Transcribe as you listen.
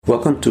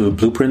Welcome to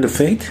Blueprint of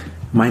Faith.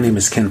 My name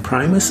is Ken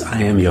Primus.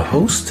 I am your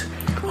host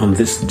on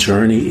this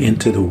journey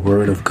into the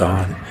Word of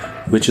God,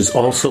 which is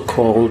also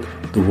called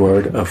the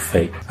Word of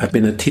Faith. I've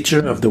been a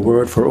teacher of the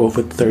Word for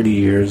over 30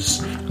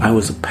 years. I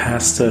was a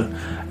pastor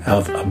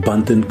of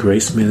Abundant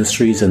Grace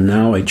Ministries, and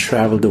now I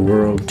travel the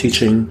world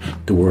teaching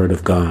the Word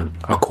of God.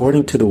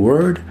 According to the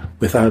Word,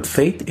 without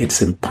faith,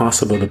 it's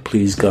impossible to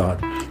please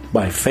God.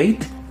 By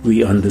faith,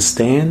 we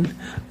understand.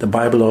 The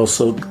Bible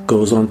also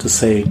goes on to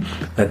say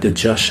that the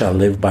just shall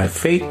live by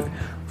faith,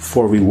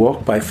 for we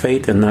walk by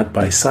faith and not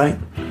by sight.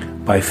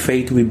 By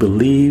faith we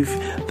believe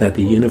that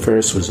the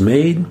universe was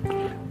made.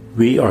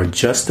 We are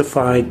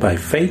justified by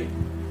faith.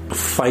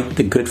 Fight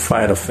the good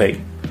fight of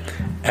faith.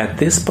 At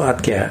this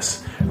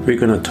podcast, we're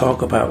going to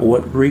talk about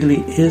what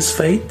really is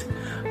faith,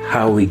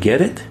 how we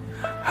get it,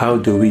 how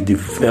do we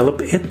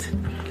develop it,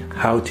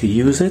 how to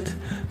use it,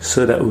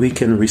 so that we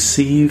can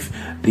receive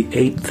the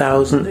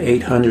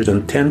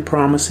 8,810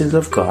 promises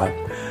of God,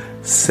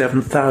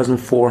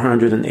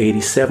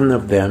 7,487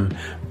 of them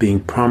being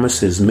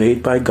promises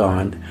made by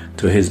God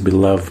to His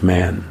beloved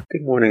man.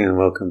 Good morning and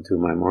welcome to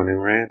my morning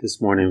rant.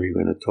 This morning we're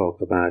going to talk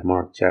about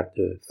Mark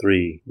chapter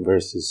 3,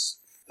 verses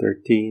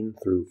 13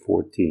 through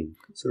 14.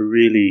 It's a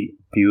really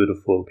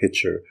beautiful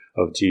picture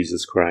of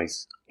Jesus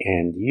Christ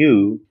and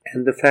you,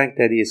 and the fact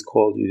that He has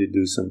called you to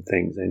do some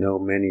things. I know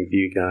many of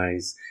you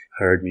guys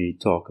heard me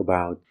talk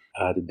about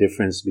the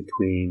difference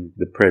between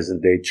the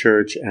present day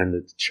church and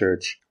the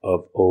church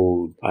of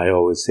old. I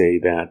always say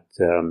that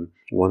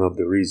one of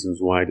the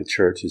reasons why the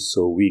church is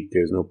so weak,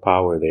 there's no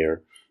power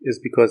there, is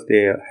because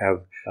they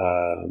have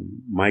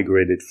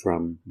migrated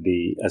from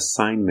the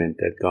assignment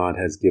that God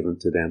has given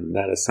to them.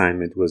 That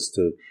assignment was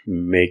to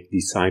make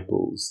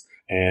disciples.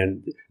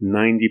 And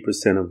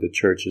 90% of the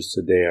churches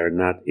today are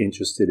not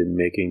interested in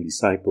making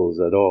disciples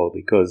at all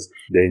because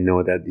they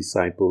know that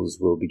disciples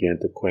will begin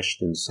to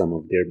question some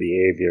of their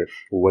behavior,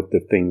 what the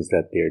things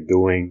that they're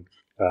doing,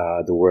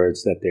 the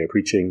words that they're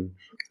preaching,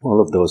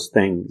 all of those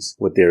things.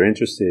 What they're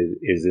interested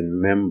is in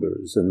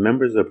members. And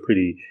members are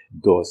pretty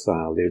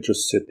docile. They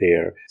just sit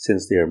there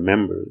since they're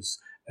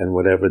members. And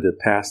whatever the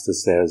pastor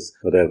says,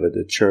 whatever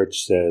the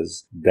church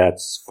says,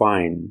 that's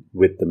fine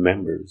with the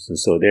members. And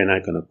so they're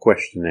not going to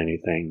question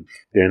anything.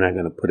 They're not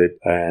going to put it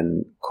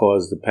and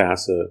cause the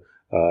pastor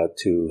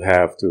to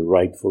have to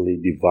rightfully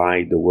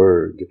divide the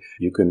word.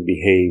 You can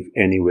behave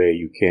any way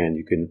you can.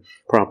 You can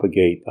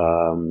propagate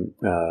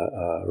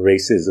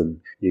racism.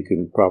 You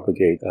can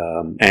propagate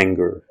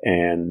anger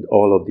and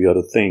all of the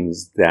other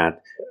things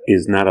that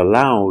is not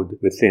allowed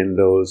within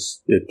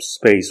those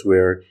space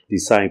where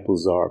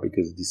disciples are.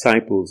 Because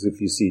disciples, if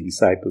you see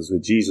disciples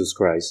with Jesus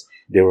Christ,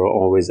 they were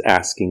always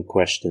asking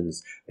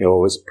questions. They were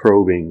always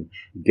probing,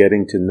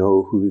 getting to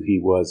know who He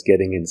was,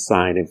 getting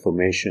inside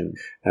information.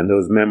 And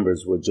those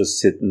members were just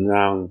sitting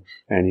down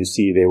and you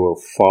see they were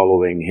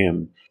following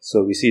Him.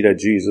 So we see that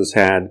Jesus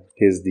had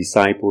His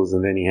disciples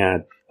and then He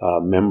had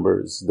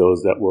members,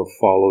 those that were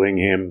following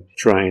Him,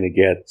 trying to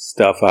get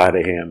stuff out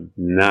of Him.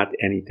 Not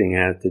anything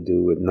had to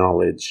do with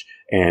knowledge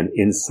and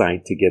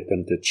insight to get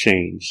them to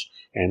change.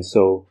 And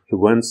so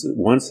once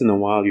in a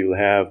while you'll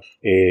have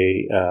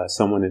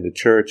someone in the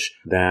church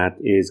that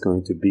is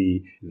going to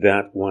be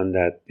that one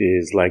that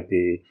is like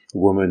the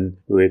woman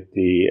with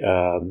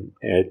in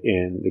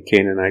the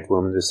Canaanite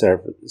woman, the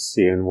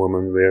Syrian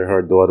woman, where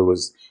her daughter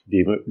was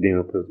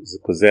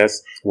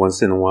possessed.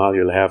 Once in a while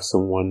you'll have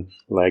someone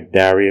like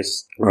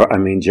Jairus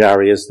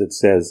that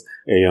says,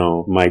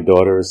 my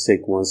daughter is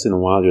sick. Once in a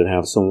while you'll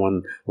have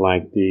someone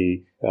like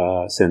the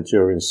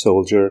centurion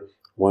soldier.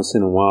 Once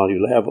in a while,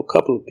 you'll have a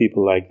couple of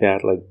people like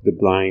that, like the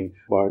blind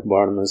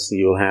Bartimaeus.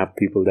 You'll have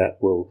people that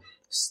will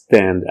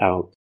stand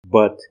out.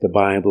 But the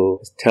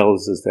Bible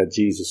tells us that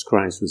Jesus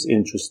Christ was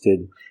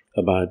interested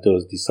about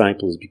those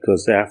disciples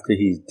because after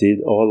He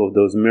did all of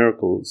those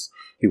miracles,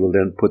 He will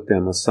then put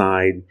them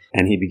aside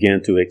and He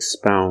began to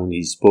expound.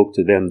 He spoke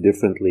to them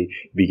differently,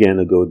 began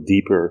to go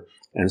deeper.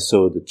 And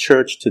so the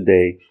church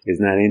today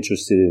is not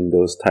interested in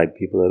those type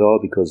people at all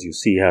because you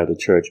see how the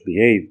church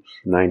behaved.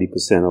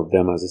 90% of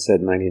them, as I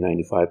said,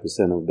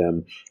 95% of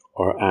them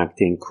are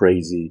acting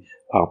crazy,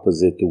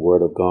 opposite the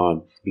Word of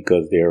God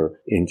because they're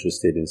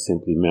interested in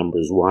simply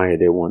members. Why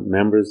they want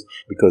members?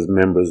 Because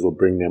members will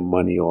bring them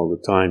money all the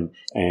time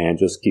and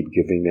just keep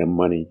giving them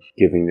money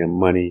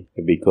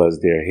because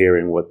they're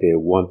hearing what they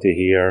want to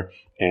hear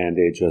and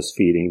they're just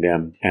feeding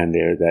them. And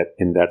they're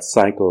in that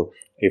cycle.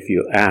 If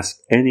you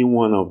ask any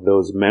one of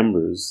those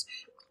members,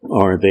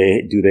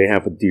 do they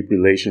have a deep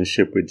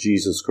relationship with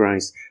Jesus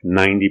Christ?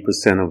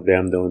 90% of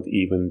them don't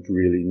even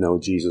really know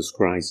Jesus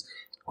Christ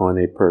on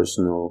a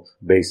personal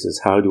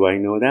basis. How do I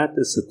know that?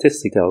 The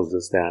statistic tells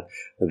us that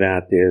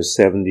there's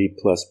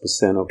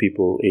 70+% of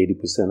people,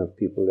 80% of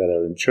people that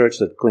are in church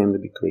that claim to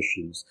be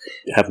Christians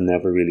have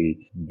never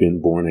really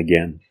been born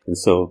again. And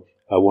so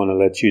I want to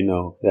let you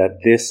know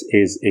that this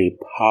is a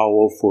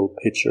powerful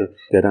picture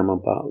that I'm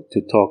about to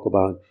talk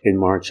about in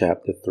Mark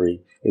chapter 3.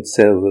 It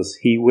says,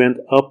 He went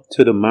up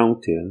to the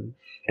mountain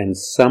and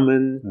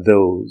summoned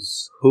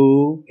those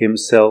who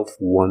Himself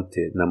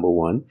wanted, number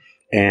one,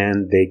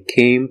 And they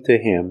came to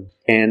him,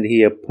 and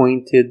he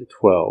appointed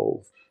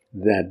 12,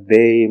 that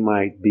they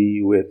might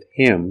be with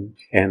him,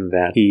 and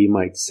that he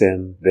might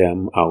send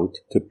them out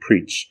to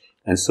preach.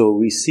 And so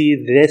we see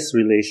this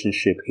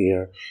relationship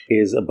here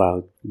is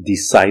about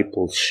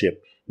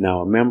discipleship.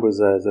 Now,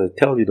 members, as I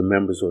tell you, the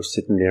members who are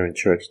sitting there in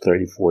church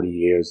 30, 40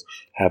 years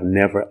have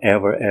never,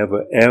 ever,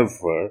 ever,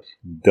 ever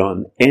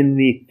done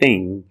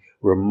anything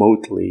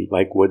remotely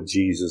like what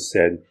Jesus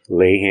said,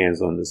 lay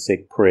hands on the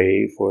sick,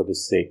 pray for the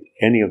sick,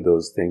 any of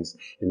those things.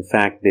 In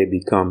fact, they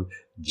become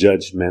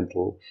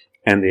judgmental,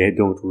 and they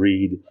don't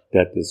read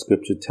that the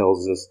scripture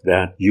tells us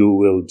that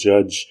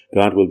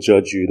God will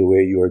judge you the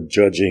way you are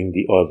judging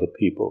the other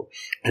people.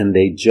 And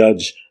they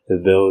judge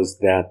those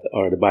that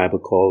are, the Bible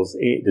calls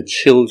the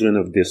children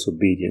of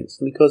disobedience.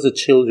 Because the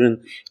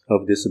children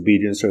of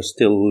disobedience are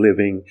still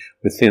living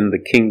within the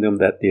kingdom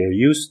that they're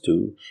used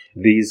to,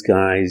 these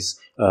guys,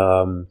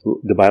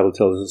 the Bible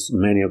tells us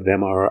many of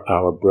them are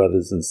our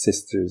brothers and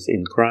sisters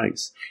in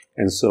Christ.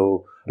 And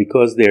so,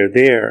 because they're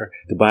there,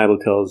 the Bible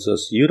tells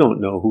us you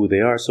don't know who they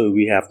are, so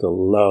we have to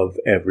love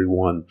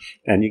everyone.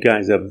 And you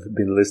guys have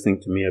been listening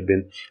to me. I've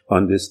been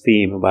on this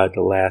theme about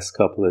the last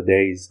couple of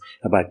days,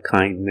 about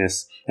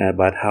kindness,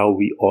 about how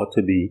we ought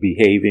to be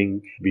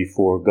behaving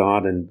before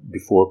God and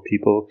before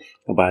people,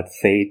 about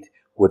faith,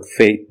 what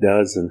faith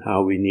does and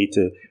how we need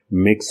to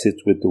mix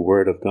it with the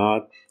Word of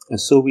God. And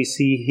so we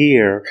see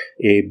here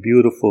a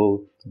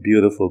beautiful,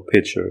 beautiful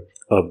picture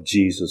of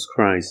Jesus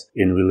Christ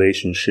in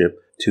relationship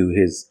to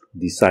his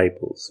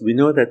disciples. We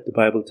know that the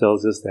Bible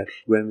tells us that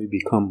when we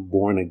become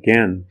born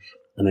again,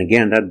 and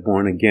again, that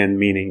born again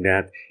meaning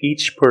that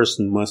each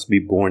person must be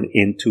born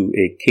into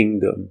a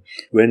kingdom.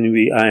 I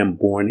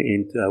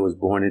was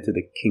born into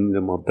the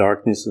kingdom of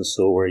darkness, and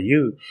so are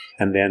you.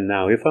 And then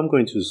now, if I'm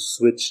going to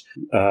switch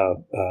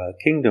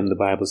kingdom, the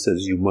Bible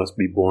says you must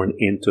be born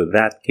into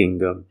that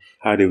kingdom.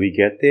 How do we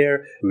get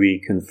there?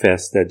 We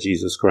confess that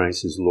Jesus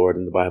Christ is Lord,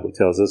 and the Bible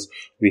tells us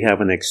we have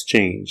an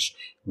exchange.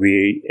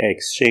 We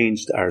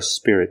exchanged our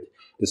spirit.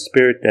 The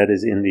spirit that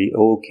is in the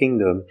old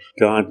kingdom,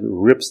 God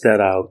rips that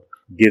out,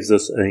 gives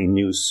us a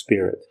new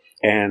spirit.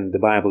 And the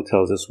Bible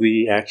tells us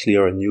we actually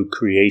are a new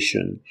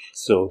creation.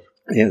 So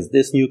as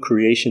this new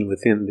creation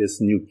within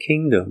this new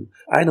kingdom,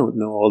 I don't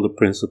know all the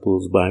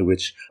principles by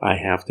which I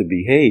have to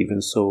behave.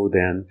 And so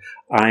then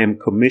I am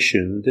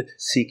commissioned,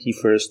 seek ye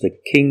first the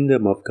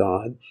kingdom of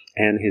God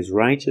and his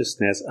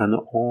righteousness, and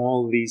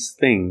all these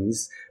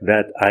things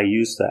that I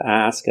used to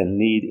ask and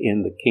need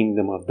in the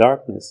kingdom of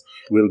darkness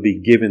will be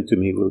given to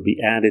me, will be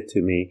added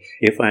to me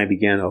if I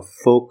begin to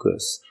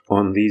focus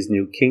on these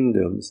new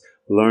kingdoms,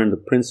 learn the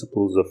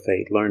principles of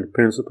faith, learn the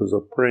principles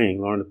of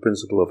praying, learn the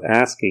principle of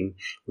asking,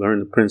 learn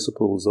the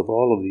principles of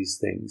all of these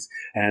things.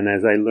 And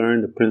as I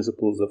learn the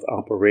principles of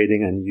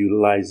operating and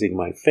utilizing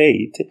my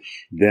faith,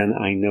 then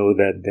I know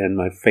that then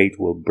my faith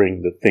will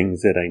bring the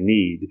things that I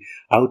need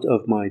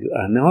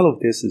and all of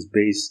this is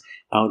based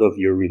out of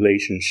your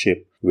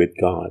relationship with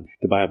God.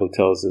 The Bible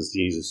tells us,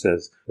 Jesus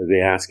says, they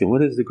ask him,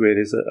 what is the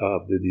greatest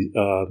of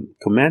the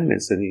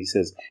commandments? And he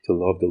says, to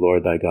love the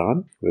Lord thy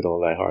God with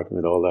all thy heart,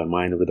 with all thy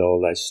mind, and with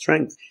all thy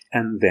strength,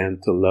 and then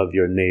to love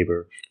your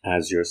neighbor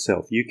as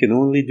yourself. You can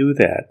only do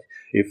that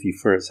if you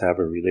first have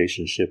a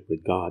relationship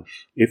with God.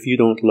 If you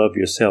don't love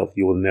yourself,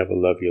 you will never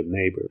love your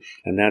neighbor.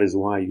 And that is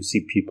why you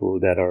see people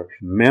that are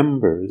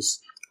members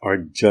are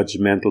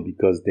judgmental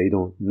because they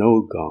don't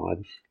know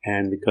God,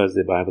 and because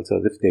the Bible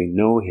says if they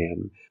know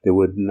him, they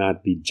would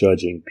not be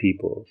judging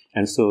people.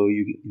 And so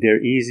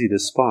they're easy to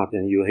spot,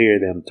 and you'll hear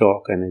them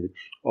talk, and it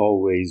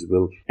always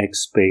will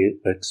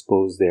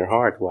expose their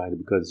heart. Why?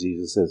 Because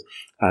Jesus says,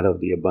 out of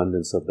the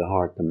abundance of the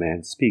heart, the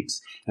man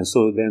speaks. And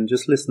so then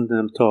just listen to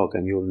them talk,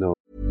 and you'll know.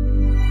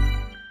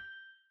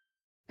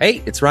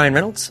 Hey, it's Ryan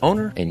Reynolds,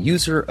 owner and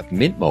user of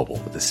Mint Mobile,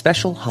 with a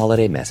special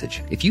holiday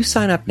message. If you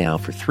sign up now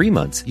for 3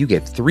 months, you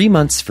get 3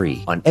 months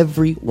free on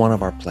every one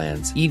of our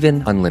plans,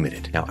 even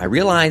unlimited. Now, I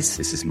realize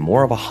this is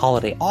more of a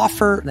holiday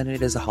offer than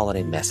it is a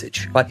holiday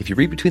message. But if you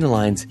read between the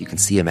lines, you can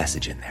see a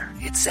message in there.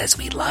 It says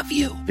we love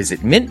you. Visit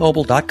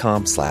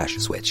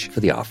mintmobile.com/switch for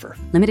the offer.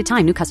 Limited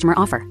time new customer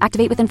offer.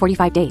 Activate within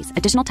 45 days.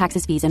 Additional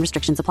taxes, fees, and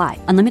restrictions apply.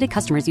 Unlimited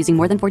customers using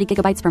more than 40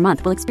 gigabytes per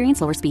month will experience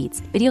slower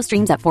speeds. Video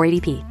streams at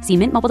 480p. See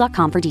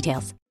mintmobile.com for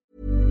details.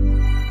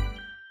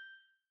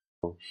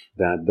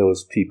 That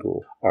those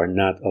people are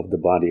not of the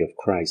body of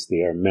Christ.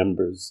 They are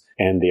members,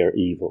 and they are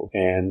evil.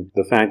 And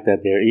the fact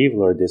that they're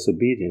evil or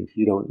disobedient,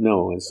 you don't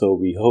know. And so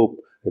we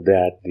hope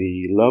that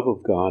the love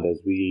of God,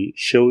 as we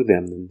show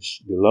them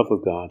the love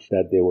of God,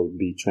 that they will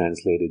be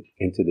translated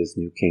into this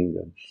new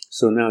kingdom.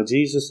 So now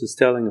Jesus is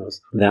telling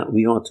us that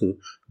we ought to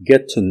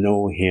get to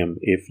know him,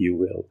 if you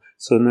will.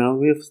 So now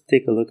we have to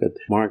take a look at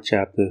Mark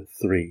chapter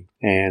 3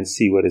 and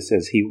see what it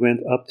says. He went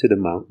up to the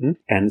mountain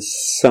and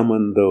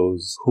summoned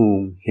those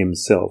whom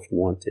himself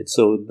wanted.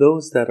 So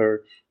those that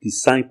are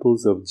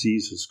disciples of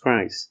Jesus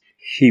Christ,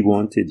 He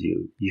wanted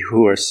you.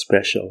 You are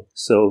special.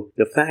 So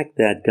the fact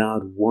that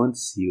God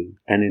wants you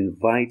and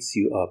invites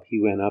you up, He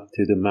went up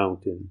to the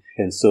mountain.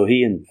 And so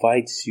He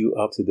invites you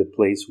up to the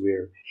place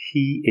where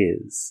He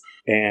is.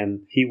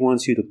 And He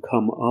wants you to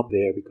come up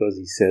there because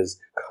He says,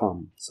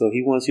 come. So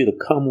He wants you to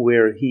come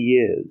where He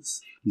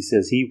is. He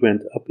says He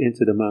went up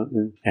into the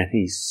mountain and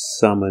He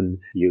summoned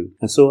you.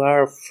 And so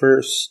our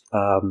first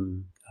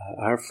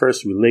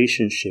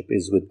relationship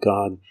is with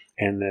God.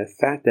 And the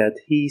fact that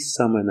He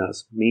summoned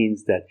us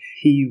means that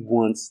He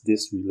wants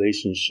this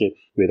relationship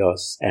with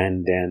us.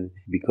 And then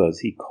because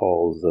He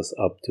calls us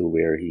up to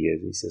where He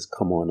is, He says,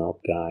 come on up,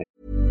 guys.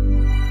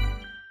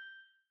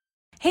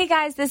 Hey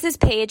guys, this is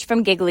Paige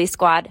from Giggly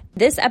Squad.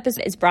 This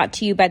episode is brought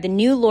to you by the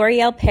new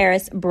L'Oreal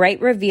Paris Bright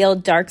Reveal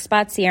Dark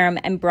Spot Serum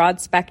and Broad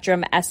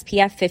Spectrum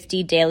SPF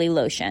 50 Daily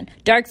Lotion.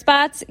 Dark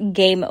spots?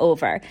 Game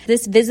over.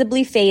 This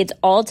visibly fades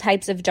all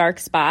types of dark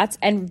spots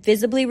and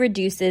visibly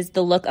reduces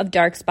the look of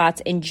dark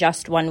spots in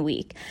just 1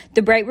 week.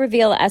 The Bright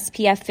Reveal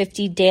SPF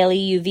 50 Daily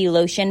UV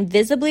Lotion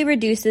visibly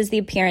reduces the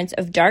appearance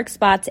of dark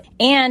spots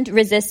and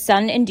resists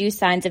sun-induced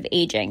signs of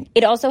aging.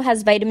 It also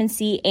has vitamin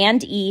C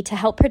and E to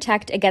help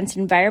protect against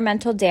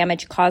environmental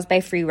damage caused by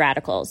free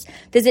radicals.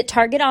 Visit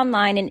Target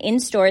online and in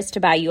stores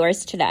to buy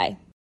yours today.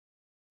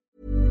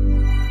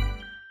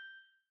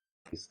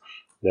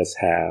 Let's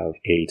have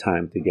a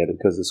time together,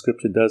 because the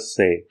scripture does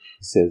say, it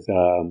says,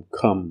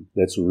 come,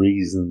 let's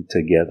reason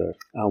together.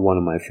 One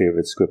of my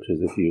favorite scriptures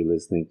if you're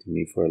listening to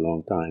me for a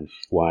long time.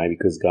 Why?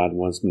 Because God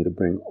wants me to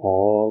bring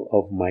all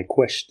of my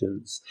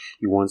questions.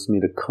 He wants me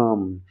to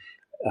come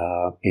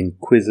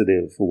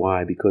inquisitive.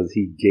 Why? Because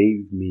He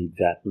gave me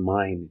that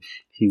mind.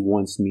 He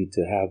wants me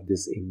to have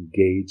this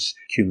engaged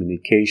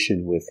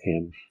communication with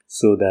Him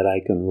so that I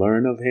can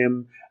learn of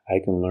Him,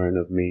 I can learn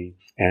of me,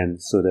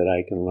 and so that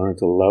I can learn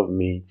to love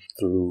me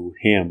through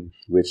Him,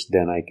 which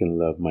then I can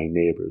love my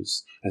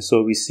neighbors. And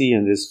so we see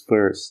in this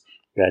verse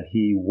that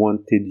He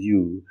wanted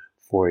you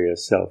for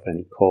yourself, and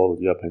He called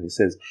you up, and He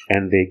says,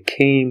 and they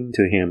came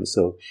to Him.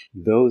 So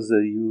those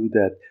of you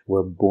that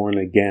were born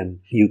again,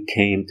 you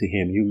came to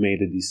Him. You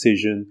made a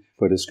decision.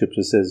 For the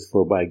scripture says,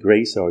 for by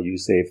grace are you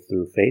saved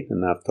through faith.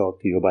 And I've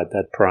talked to you about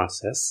that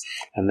process.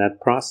 And that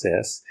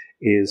process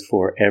is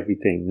for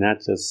everything, not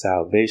just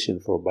salvation.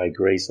 For by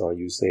grace are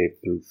you saved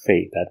through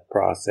faith. That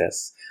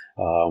process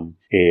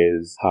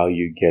is how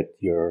you get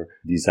your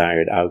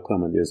desired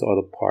outcome. And there's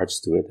other parts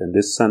to it. And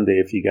this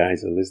Sunday, if you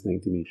guys are listening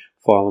to me,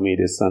 follow me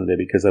this Sunday,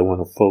 because I want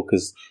to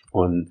focus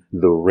on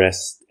the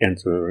rest,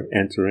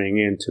 entering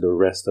into the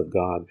rest of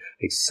God,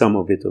 like some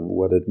of it, and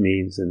what it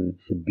means and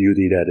the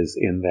beauty that is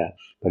in that.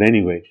 But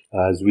anyway,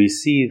 as we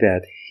see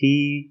that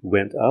He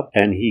went up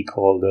and He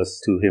called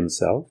us to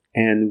Himself,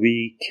 and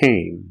we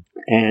came,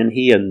 and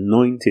He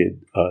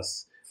anointed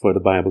us. For the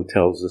Bible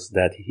tells us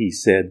that He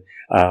said,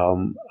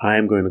 I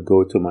am going to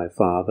go to my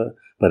Father,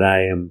 but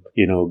I am,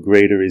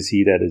 greater is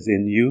He that is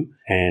in you.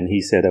 And He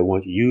said, I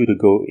want you to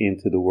go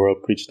into the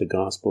world, preach the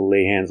gospel,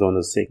 lay hands on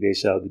the sick, they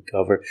shall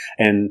recover.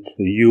 And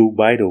you,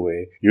 by the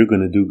way, you're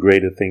going to do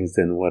greater things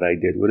than what I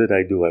did. What did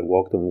I do? I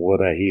walked on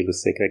water, I healed the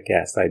sick, I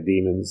cast out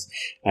demons.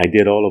 I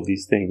did all of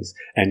these things.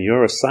 And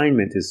your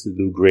assignment is to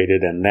do greater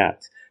than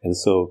that. And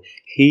so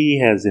He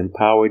has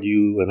empowered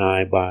you and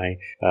I by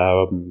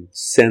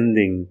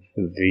sending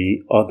the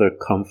other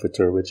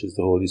comforter, which is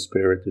the Holy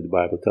Spirit. The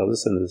Bible tells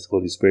us, and this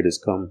Holy Spirit has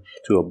come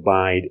to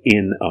abide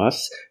in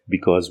us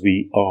because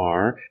we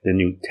are the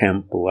new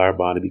temple. Our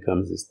body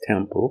becomes this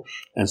temple.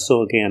 And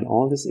so again,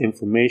 all this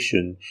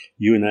information,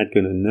 you're not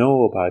going to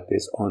know about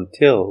this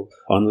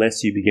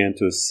unless you begin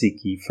to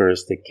seek ye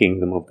first the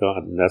kingdom of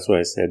God. And that's why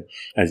I said,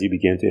 as you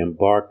begin to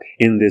embark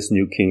in this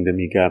new kingdom,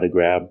 you got to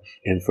grab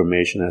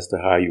information as to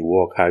how you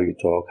walk, how you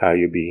talk, how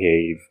you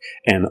behave,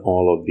 and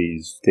all of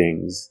these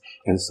things.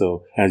 And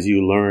so as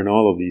you learn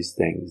all of these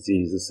things,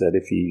 Jesus said,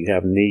 if you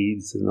have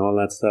needs and all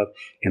that stuff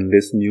in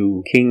this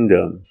new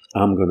kingdom,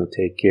 I'm going to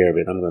take care of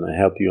it. I'm going to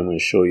help you. I'm going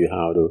to show you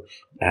how to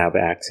have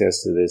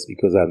access to this,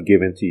 because I've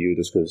given to you,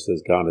 the scripture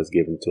says, God has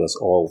given to us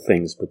all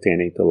things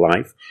pertaining to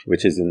life,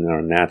 which is in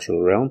our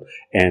natural realm,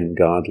 and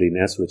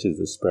godliness, which is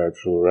the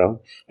spiritual realm.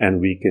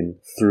 And we can,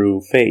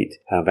 through faith,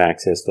 have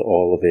access to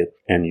all of it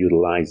and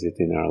utilize it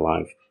in our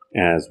life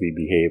as we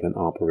behave and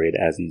operate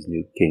as these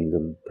new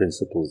kingdom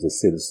principles, the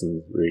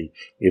citizenry,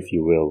 if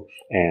you will.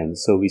 And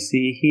so we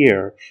see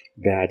here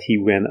that He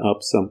went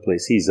up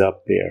someplace. He's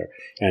up there,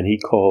 and He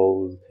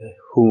called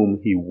whom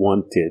He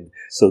wanted.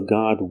 So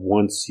God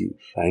wants you.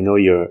 I know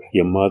your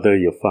mother,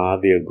 your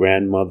father, your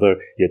grandmother,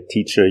 your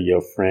teacher,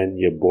 your friend,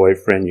 your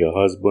boyfriend, your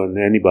husband,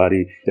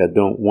 anybody that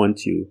don't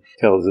want you,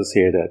 tells us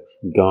here that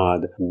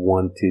God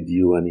wanted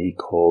you and He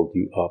called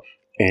you up.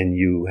 And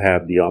you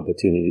have the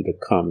opportunity to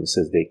come. It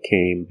says they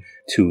came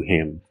to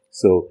Him.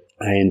 So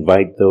I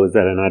invite those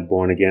that are not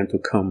born again to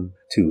come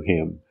to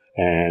Him.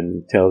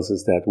 And tells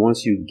us that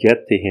once you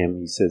get to Him,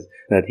 He says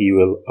that He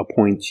will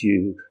appoint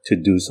you to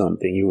do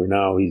something.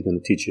 He's going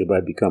to teach you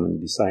about becoming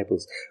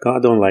disciples.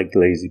 God don't like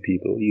lazy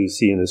people. You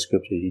see in the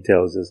scripture, He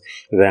tells us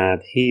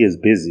that He is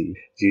busy.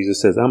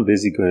 Jesus says, I'm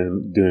busy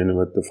doing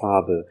what the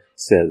Father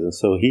says. And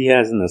so he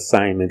has an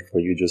assignment for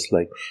you, just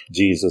like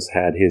Jesus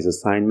had his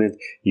assignment.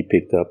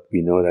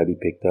 We know that he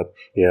picked up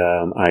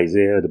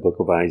Isaiah, the book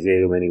of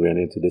Isaiah, when he went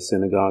into the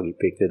synagogue. He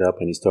picked it up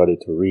and he started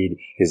to read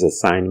his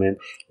assignment.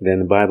 Then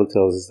the Bible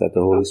tells us that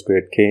the Holy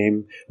Spirit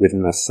came with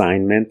an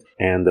assignment,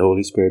 and the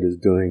Holy Spirit is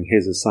doing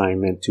his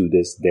assignment to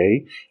this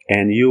day.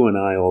 And you and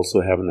I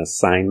also have an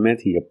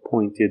assignment. He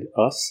appointed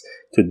us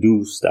to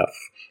do stuff.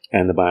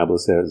 And the Bible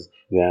says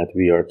that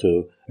we are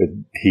to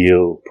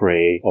heal,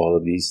 pray, all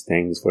of these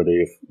things for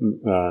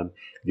the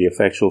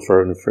effectual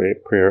fervent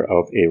prayer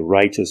of a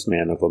righteous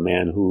man, of a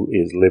man who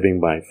is living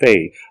by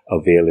faith,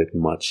 availeth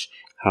much.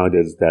 How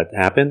does that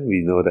happen?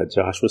 We know that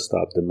Joshua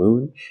stopped the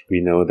moon. We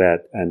know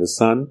that, and the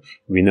sun.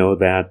 We know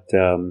that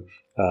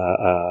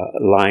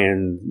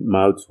lion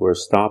mouths were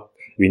stopped.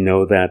 We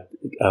know that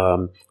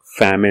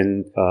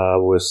famine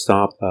was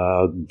stopped,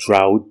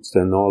 droughts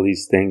and all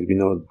these things. We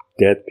know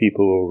dead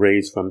people were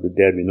raised from the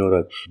dead. We know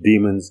that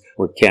demons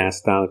were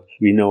cast out.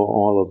 We know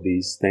all of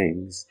these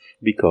things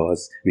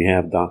because we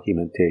have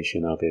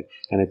documentation of it.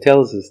 And it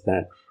tells us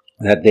that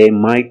they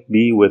might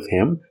be with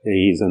him.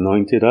 He's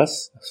anointed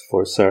us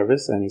for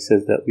service, and he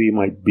says that we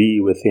might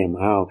be with him.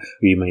 How?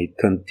 We may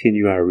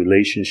continue our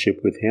relationship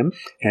with him,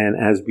 and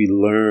as we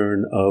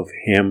learn of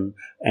him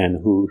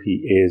and who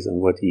he is and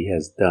what he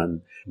has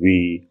done,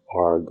 we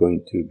are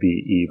going to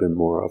be even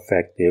more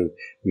effective.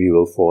 We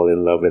will fall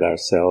in love with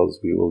ourselves.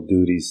 We will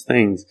do these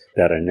things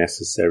that are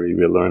necessary.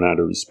 We'll learn how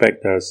to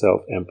respect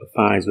ourselves,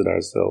 empathize with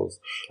ourselves.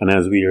 And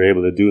as we are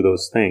able to do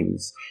those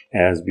things,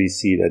 as we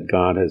see that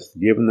God has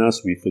forgiven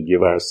us, we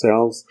forgive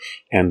ourselves,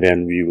 and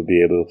then we will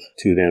be able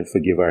to then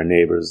forgive our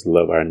neighbors,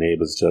 love our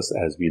neighbors just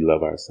as we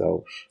love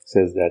ourselves. It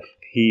says that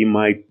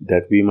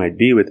we might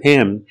be with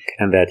him,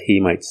 and that he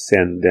might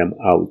send them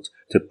out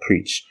to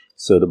preach.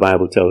 So the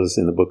Bible tells us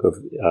in the book of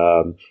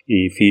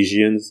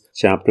Ephesians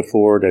chapter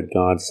 4 that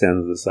God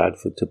sends us out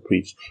to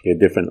preach in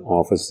different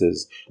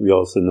offices. We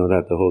also know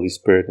that the Holy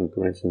Spirit in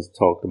Corinthians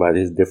talked about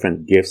his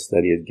different gifts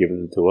that he has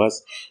given to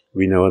us.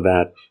 We know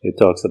that it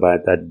talks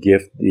about that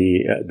gift,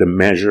 the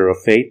measure of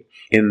faith.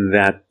 In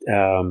that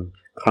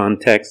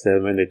context,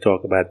 that when they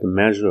talk about the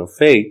measure of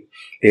faith,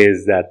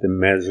 is that the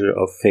measure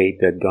of faith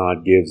that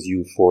God gives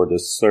you for the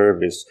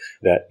service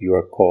that you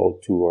are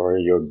called to, or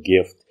your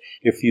gift.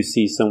 If you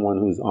see someone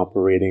who's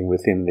operating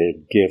within their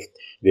gift,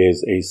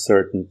 there's a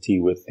certainty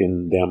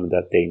within them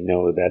that they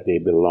know that they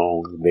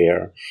belong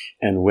there.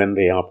 And when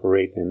they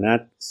operate in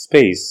that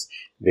space,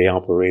 they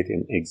operate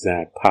in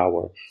exact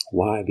power.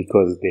 Why?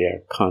 Because they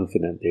are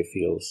confident, they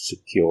feel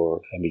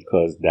secure, and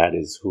because that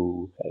is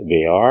who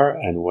they are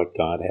and what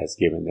God has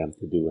given them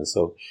to do. And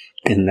so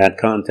in that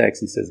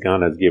context, he says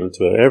God has given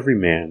to every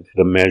man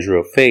the measure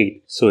of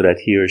faith so that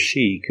he or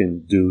she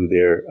can do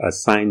their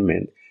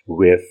assignment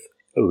with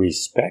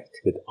respect,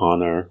 with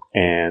honor,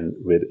 and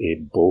with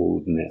a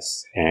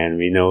boldness. And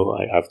we know,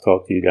 I've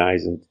talked to you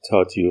guys and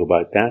taught to you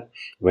about that.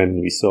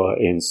 When we saw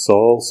in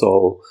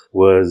Saul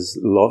was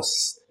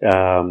lost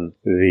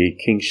the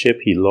kingship.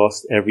 He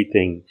lost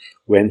everything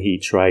when he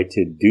tried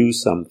to do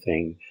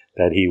something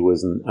that he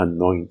wasn't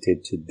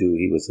anointed to do.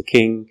 He was a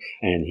king,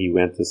 and he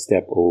went to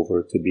step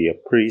over to be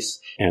a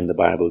priest. And the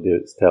Bible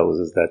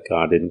tells us that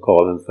God didn't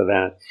call him for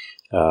that.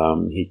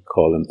 He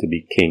called him to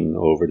be king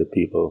over the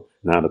people,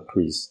 not a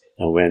priest.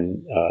 And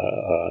when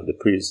the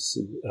priest,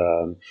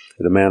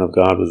 the man of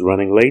God, was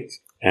running late,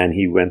 and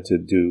he went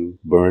to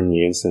burn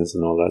the incense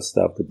and all that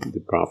stuff,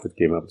 the prophet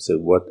came up and said,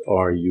 "What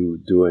are you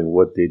doing?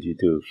 What did you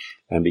do?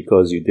 And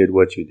because you did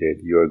what you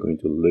did, you are going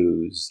to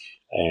lose,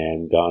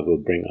 and God will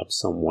bring up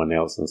someone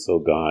else." And so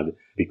God,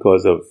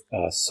 because of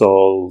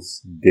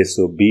Saul's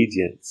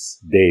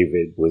disobedience,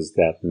 David was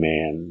that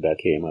man that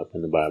came up.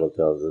 And the Bible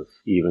tells us,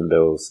 even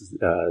though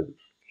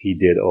he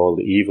did all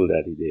the evil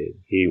that he did,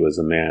 he was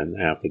a man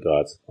after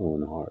God's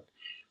own heart.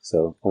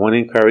 So I want to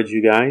encourage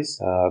you guys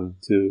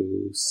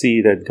to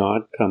see that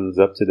God comes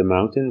up to the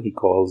mountain. He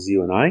calls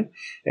you and I,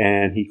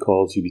 and he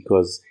calls you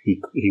because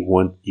he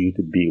wants you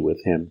to be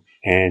with him,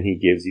 and he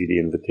gives you the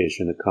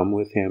invitation to come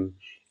with him.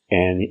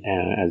 And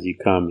as you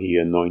come, he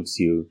anoints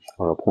you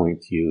or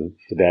appoints you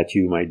so that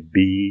you might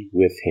be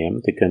with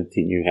him to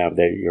continue have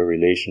your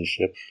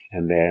relationship.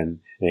 And then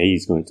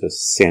he's going to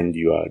send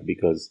you out,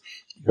 because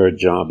your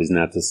job is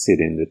not to sit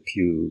in the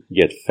pew,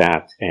 get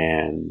fat,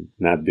 and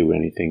not do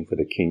anything for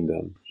the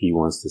kingdom. He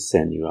wants to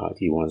send you out.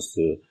 He wants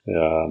to,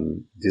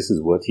 this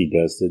is what he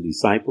does to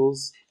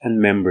disciples,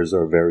 and members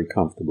are very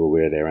comfortable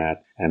where they're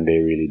at, and they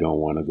really don't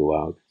want to go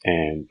out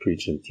and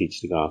preach and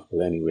teach the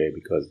gospel anyway,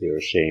 because they're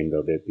ashamed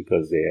of it,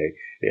 because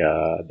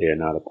they're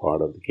not a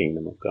part of the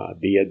kingdom of God.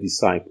 Be a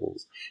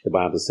disciples. The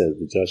Bible says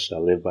the just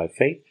shall live by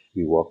faith.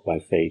 We walk by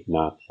faith,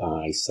 not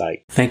by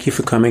sight. Thank you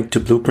for coming to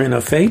Blueprint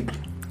of Faith.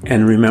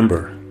 And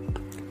remember,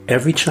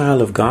 every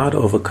child of God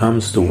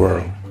overcomes the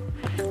world.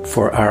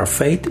 For our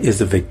faith is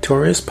the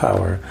victorious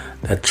power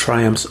that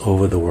triumphs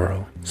over the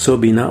world. So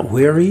be not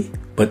weary,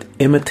 but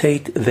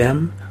imitate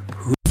them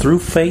who through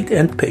faith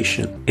and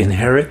patience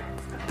inherit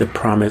the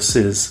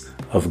promises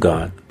of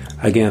God.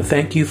 Again,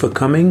 thank you for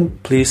coming.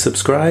 Please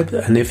subscribe,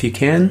 and if you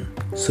can,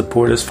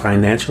 support us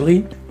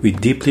financially. We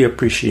deeply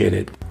appreciate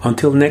it.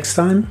 Until next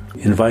time,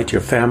 invite your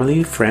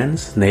family,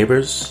 friends,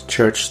 neighbors,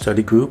 church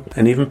study group,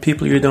 and even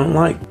people you don't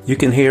like. You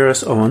can hear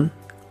us on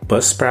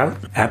Buzzsprout,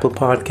 Apple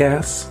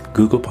Podcasts,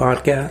 Google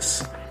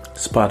Podcasts,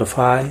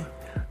 Spotify,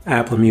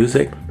 Apple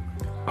Music,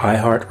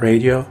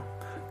 iHeartRadio,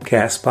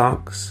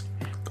 Castbox,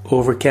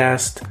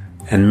 Overcast,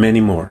 and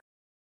many more.